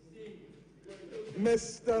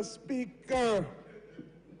 Mr. Speaker.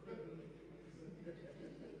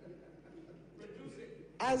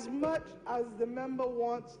 As much as the member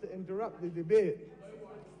wants to interrupt the debate,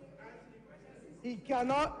 he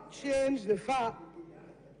cannot change the fact.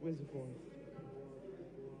 Where's the phone?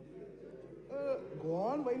 Go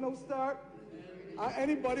on, why no start?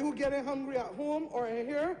 Anybody who getting hungry at home or in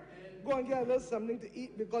here, go and get a little something to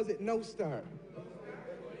eat because it no start.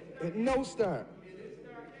 It no start.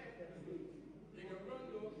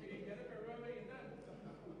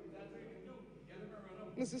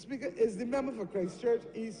 Mr. Speaker, is the member for Christchurch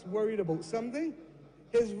East worried about something?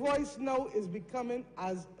 His voice now is becoming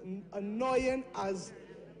as annoying as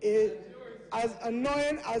a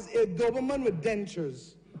Doberman with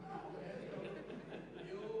dentures.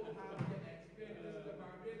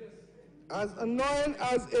 As annoying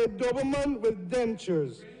as a Doberman with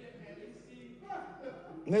dentures.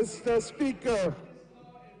 Mr. Speaker,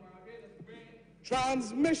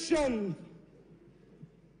 transmissions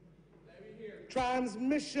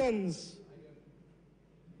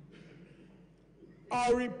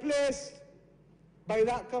are replaced by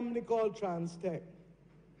that company called Transtech.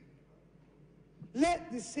 Let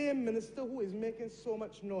the same minister who is making so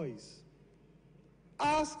much noise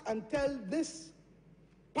ask and tell this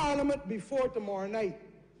Parliament before tomorrow night,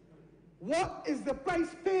 what is the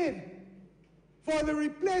price paid for the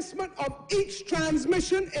replacement of each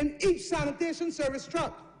transmission in each sanitation service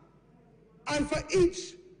truck and for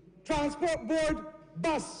each transport board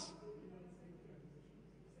bus?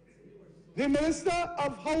 The Minister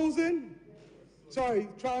of Housing,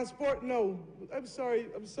 Transport, no. I'm sorry,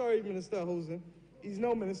 Minister of Housing. He's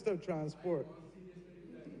no Minister of Transport.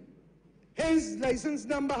 His license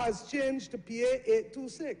number has changed to PA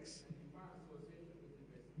 826.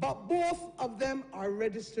 But both of them are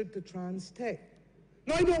registered to Transtech.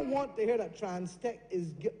 Now, I don't want to hear that Transtech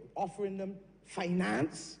is offering them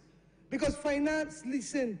finance, because finance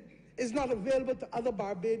leasing is not available to other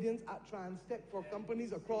Barbadians at Transtech for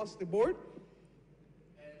companies across the board.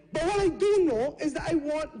 But what I do know is that I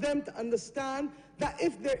want them to understand that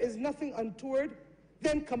if there is nothing untoward,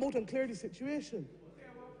 then come out and clear the situation.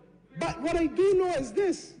 But what I do know is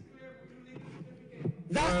this,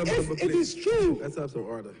 that if it is true... Let's have some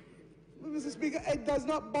order. Mr. Speaker, it does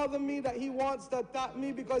not bother me that he wants to attack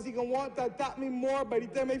me because he can want to attack me more by the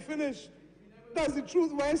time I finish. That's the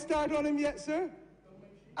truth. Why start on him yet, sir?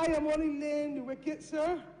 I am only laying the wicket,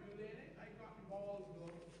 sir.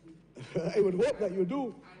 I would hope that you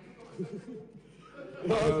do.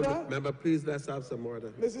 Member, please, let's have some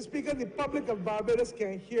order. Mr. Speaker, the public of Barbados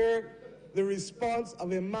can hear the response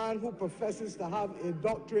of a man who professes to have a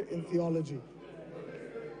doctorate in theology.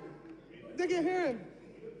 They can hear him.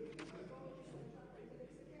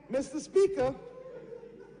 Mr. Speaker,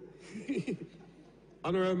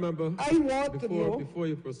 Honourable Member, I want to know... Before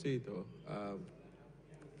you proceed, though,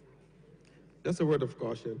 just a word of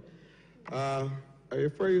caution. I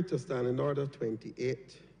refer you to Standing Order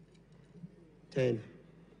 2810.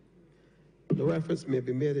 No reference may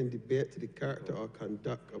be made in debate to the character or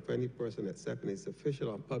conduct of any person except in his official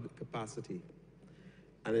or public capacity.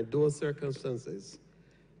 And in those circumstances,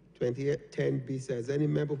 2810B says, any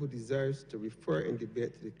member who desires to refer in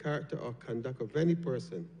debate to the character or conduct of any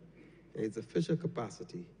person in his official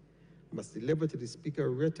capacity must deliver to the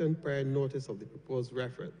Speaker written prior notice of the proposed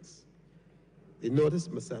reference. The notice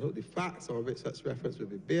must set out the facts on which such reference will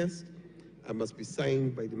be based and must be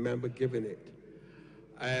signed by the member giving it.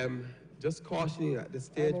 I am just cautioning you at this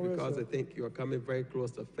stage because I think you are coming very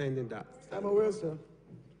close to offending that. I'm aware, sir.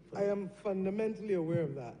 I am fundamentally aware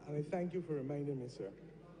of that, and I thank you for reminding me, sir.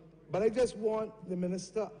 But I just want the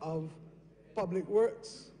Minister of Public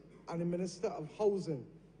Works and the Minister of Housing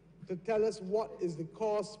to tell us what is the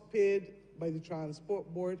cost paid by the Transport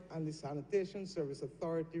Board and the Sanitation Service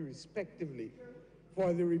Authority, respectively,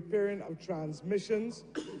 for the repairing of transmissions.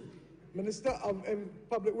 Minister of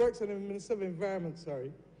Public Works and the Minister of Environment,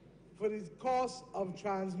 for the cost of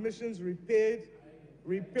transmissions repaired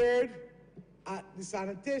at the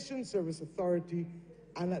Sanitation Service Authority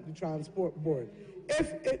and at the Transport Board.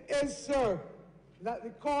 If it is, sir, that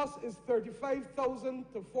the cost is $35,000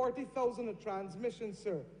 to $40,000 a transmission,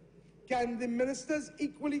 sir, can the ministers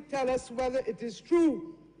equally tell us whether it is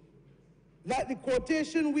true that the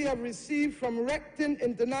quotation we have received from Recton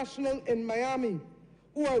International in Miami,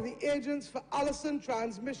 who are the agents for Allison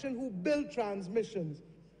Transmission, who build transmissions,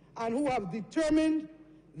 and who have determined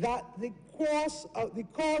that the cost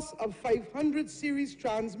of 500 series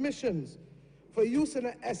transmissions for use in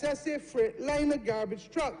an SSA Freightliner garbage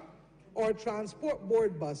truck or a transport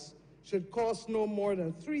board bus should cost no more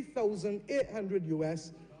than $3,800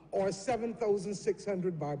 US or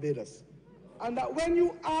 7,600 Barbados. And that when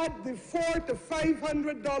you add the $400 to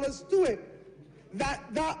 $500 to it,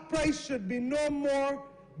 that price should be no more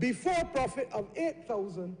before profit of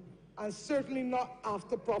 $8,000 and certainly not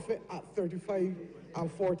after profit at $35,000 and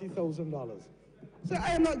 $40,000. So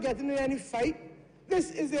I am not getting in any fight.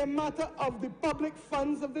 This is a matter of the public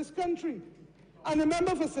funds of this country. And the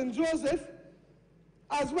member for St. Joseph,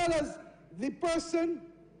 as well as the person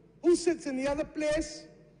who sits in the other place,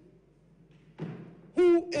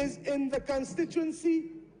 who is in the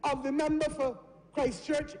constituency of the member for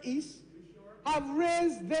Christchurch East, have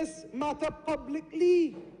raised this matter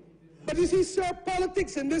publicly. But you see, sir,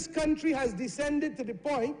 politics in this country has descended to the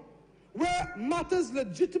point where matters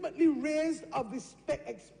legitimately raised of the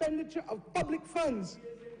expenditure of public funds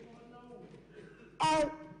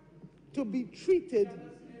are to be treated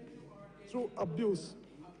through abuse.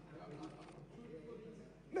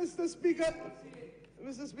 Mr. Speaker,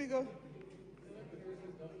 Mr. Speaker,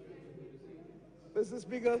 Mr.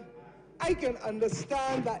 Speaker, I can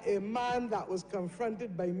understand that a man that was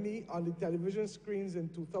confronted by me on the television screens in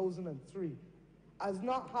 2003 as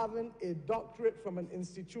not having a doctorate from an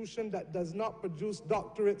institution that does not produce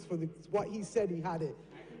doctorates for what he said he had it,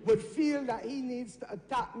 would feel that he needs to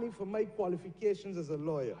attack me for my qualifications as a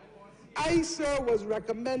lawyer. I, sir, was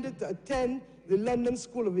recommended to attend the London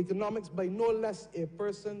School of Economics by no less a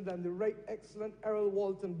person than the Right Excellent Errol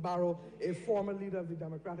Walton Barrow, a former leader of the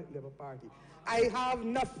Democratic Labour Party. I have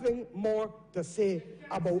nothing more to say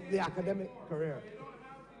about the academic career.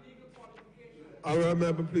 I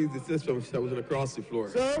remember, please, desist from shouting across the floor.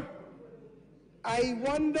 Sir, I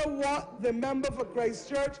wonder what the member for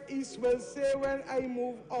Christchurch East will say when I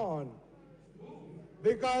move on.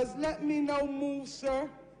 Because let me now move, sir,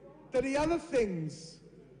 to the other things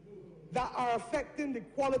that are affecting the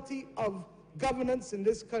quality of governance in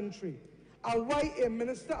this country, and why a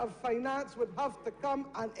Minister of Finance would have to come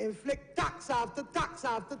and inflict tax after tax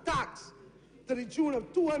after tax to the tune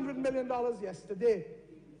of $200 million yesterday,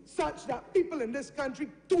 such that people in this country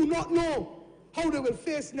do not know how they will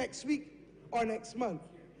face next week or next month.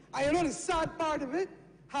 And you know the sad part of it?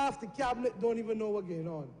 Half the cabinet don't even know what's going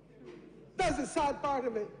on. That's the sad part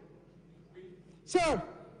of it. Sir,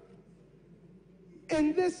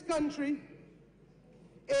 in this country,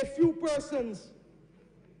 a few persons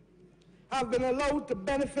have been allowed to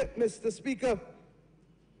benefit, Mr. Speaker,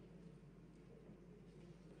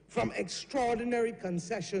 from extraordinary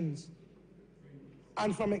concessions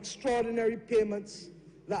and from extraordinary payments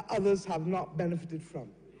that others have not benefited from.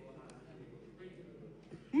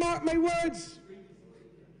 Mark my words.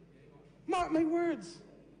 Mark my words.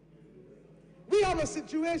 We have a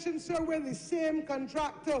situation, sir, where the same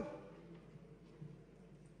contractor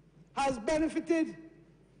has benefited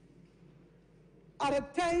at a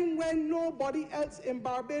time when nobody else in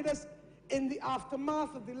Barbados, in the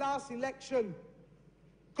aftermath of the last election,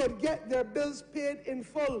 could get their bills paid in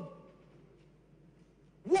full.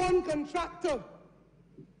 One contractor,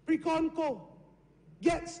 Preconco,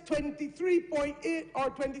 gets $23.8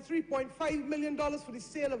 or $23.5 million for the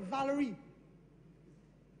sale of Valerie,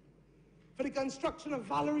 for the construction of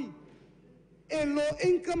Valerie, a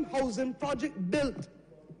low-income housing project built.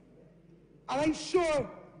 And I'm sure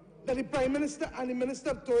that the Prime Minister and the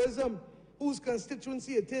Minister of Tourism, whose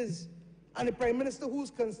constituency it is, and the Prime Minister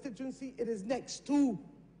whose constituency it is next to,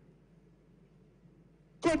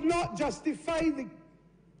 could not justify the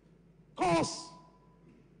cost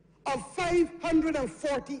of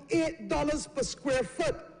 $548 per square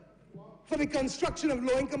foot for the construction of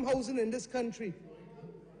low-income housing in this country.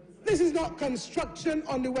 This is not construction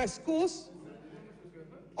on the West Coast,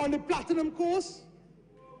 on the Platinum Coast.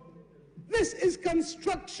 This is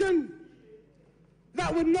construction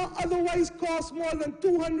that would not otherwise cost more than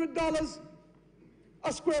 $200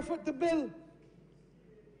 a square foot to build.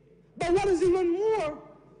 But what is even more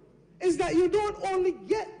is that you don't only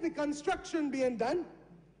get the construction being done,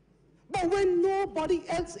 but when nobody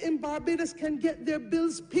else in Barbados can get their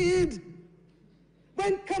bills paid,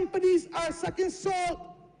 when companies are sucking salt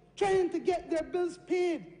trying to get their bills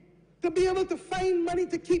paid, to be able to find money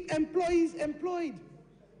to keep employees employed.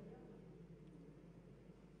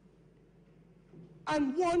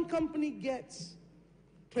 And one company gets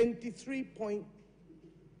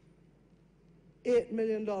 $23.8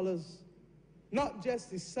 million, not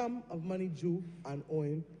just the sum of money due and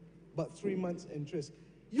owing, but 3 months' interest.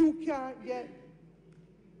 You can't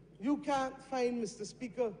find, Mr.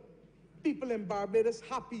 Speaker, people in Barbados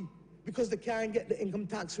happy because they can't get the income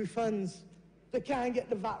tax refunds. They can't get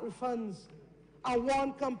the VAT refunds. And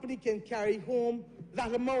one company can carry home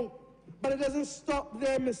that amount. But it doesn't stop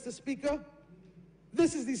there, Mr. Speaker.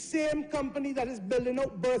 This is the same company that is building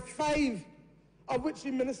out Berth 5, of which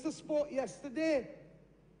the Minister spoke yesterday.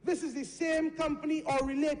 This is the same company or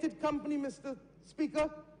related company, Mr. Speaker,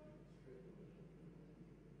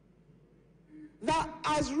 that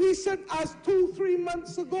as recent as 2-3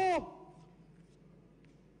 months ago,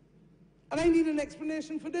 and I need an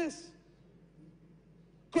explanation for this,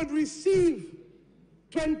 could receive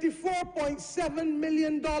 $24.7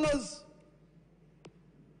 million,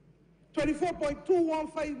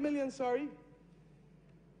 24.215 million, sorry,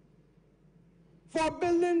 for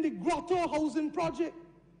building the Grotto housing project.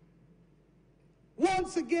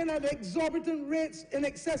 Once again at exorbitant rates in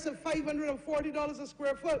excess of $540 a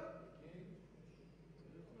square foot.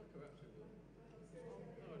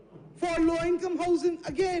 For low-income housing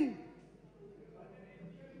again.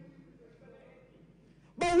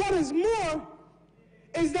 But what is more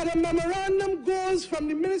is that a memorandum goes from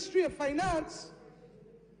the Ministry of Finance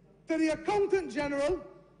to the Accountant General,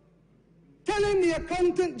 telling telling the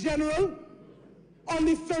Accountant General on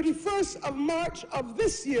the 31st of March of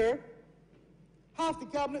this year, half the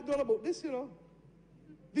cabinet don't know about this, you know.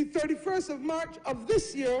 The 31st of March of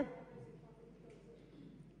this year,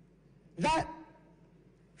 that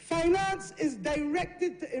finance is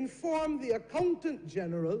directed to inform the Accountant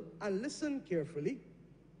General, and listen carefully,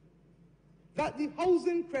 that the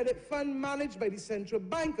Housing Credit Fund managed by the Central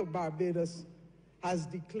Bank of Barbados has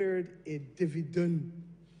declared a dividend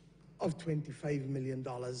of $25 million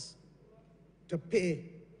to pay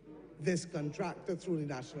this contractor through the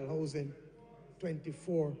National Housing,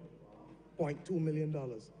 $24.2 million.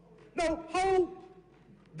 Now, how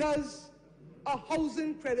does a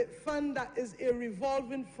housing credit fund that is a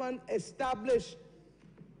revolving fund established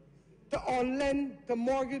to on-lend, to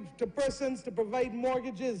mortgage, to persons, to provide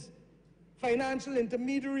mortgages, financial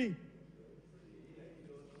intermediary?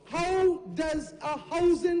 How does a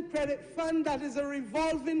housing credit fund that is a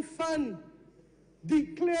revolving fund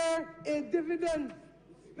declare a dividend?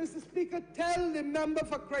 Mr. Speaker, tell the member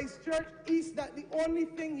for Christchurch East that the only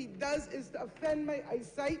thing he does is to offend my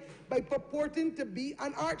eyesight by purporting to be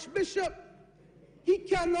an archbishop. He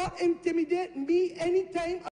cannot intimidate me anytime